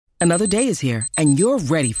Another day is here, and you're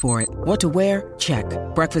ready for it. What to wear? Check.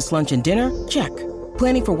 Breakfast, lunch, and dinner? Check.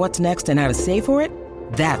 Planning for what's next and how to save for it?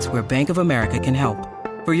 That's where Bank of America can help.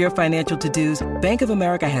 For your financial to-dos, Bank of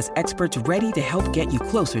America has experts ready to help get you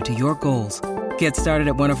closer to your goals. Get started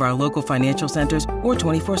at one of our local financial centers or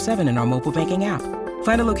 24/7 in our mobile banking app.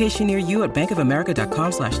 Find a location near you at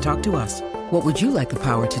bankofamerica.com/talktous. What would you like the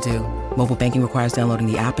power to do? Mobile banking requires downloading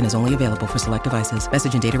the app and is only available for select devices.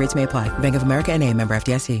 Message and data rates may apply. Bank of America N.A., member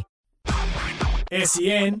FDIC.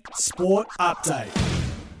 SEN Sport Update.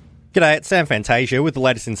 G'day, it's Sam Fantasia with the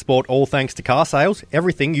latest in sport, all thanks to car sales,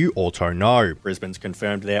 everything you auto know. Brisbane's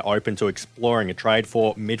confirmed they're open to exploring a trade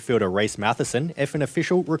for midfielder Reece Matheson if an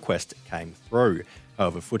official request came through.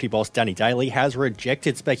 However, footy boss Danny Daly has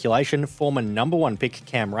rejected speculation former number one pick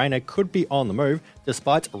Cam Rayner could be on the move,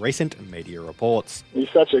 despite recent media reports. He's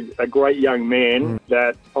such a great young man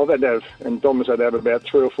that I've had to have, and Dom has had to have about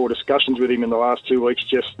 3 or 4 discussions with him in the last 2 weeks,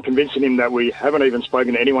 just convincing him that we haven't even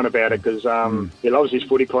spoken to anyone about it because he loves his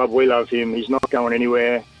footy club, we love him, he's not going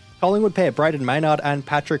anywhere. Collingwood pair Braden Maynard and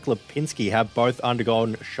Patrick Lipinski have both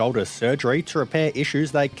undergone shoulder surgery to repair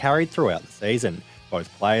issues they carried throughout the season.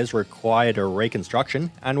 Both players required a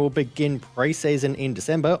reconstruction and will begin pre-season in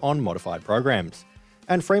December on modified programs.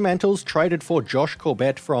 And Fremantle's traded for Josh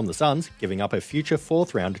Corbett from the Suns, giving up a future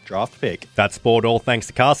 4th-round draft pick. That's sport all thanks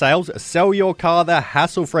to car sales. Sell your car the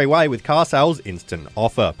hassle-free way with car sales instant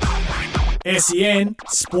offer. SEN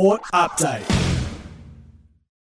Sport Update.